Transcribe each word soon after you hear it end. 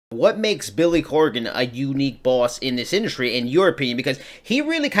what makes Billy Corgan a unique boss in this industry, in your opinion? Because he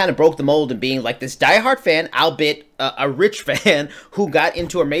really kind of broke the mold in being like this diehard fan, albeit a rich fan, who got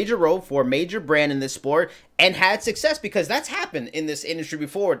into a major role for a major brand in this sport and had success, because that's happened in this industry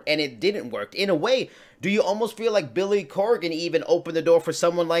before and it didn't work. In a way, do you almost feel like Billy Corgan even opened the door for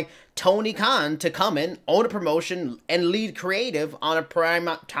someone like Tony Khan to come in, own a promotion, and lead creative on a prime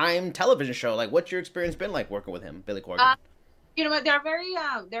time television show? Like, what's your experience been like working with him, Billy Corgan? You know what? They're very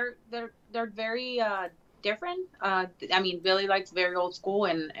they're very different. I mean, Billy likes very old school,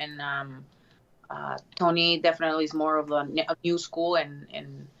 and Tony definitely is more of a new school,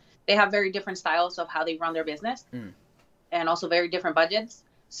 and they have very different styles of how they run their business, and also very different budgets.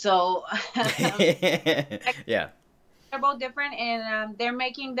 So yeah, they're both different, and they're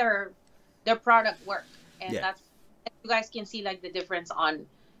making their product work, and that's, you guys can see like the difference on,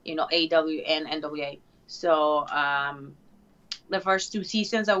 you know, AEW and NWA. So the first 2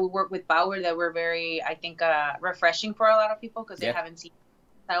 seasons that we worked with Power, that were very, I think, refreshing for a lot of people, because they haven't seen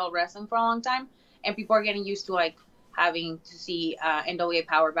style wrestling for a long time, and people are getting used to like having to see NWA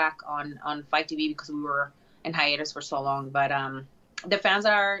Power back on Fight TV, because we were in hiatus for so long. But the fans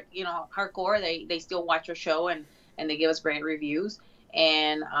are, you know, hardcore. They still watch our show, and they give us great reviews.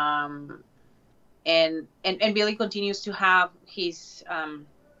 And Billy continues to have his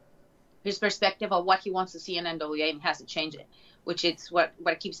perspective of what he wants to see in NWA, and he has to change it, which is what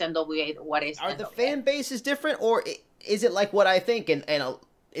keeps NWA what is. Are NWA. the fan bases different, or is it like what I think, and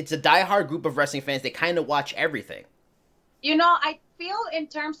it's a diehard group of wrestling fans, they kind of watch everything? You know, I feel in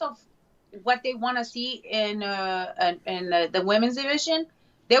terms of what they want to see in the women's division,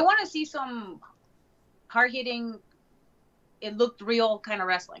 they want to see some hard-hitting, it looked real kind of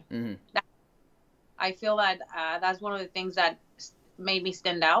wrestling. I feel that that's one of the things that made me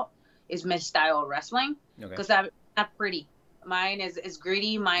stand out, is mid-style wrestling, because I'm not pretty. Mine is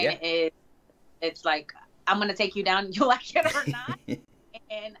gritty. Mine is, it's like, I'm gonna take you down, you like it or not.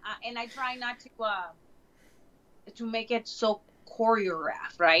 and I try not to make it so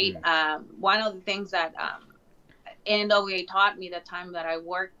choreographed, right? One of the things that NWA taught me the time that I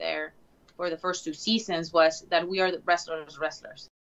worked there for the first 2 seasons was that we are the wrestlers.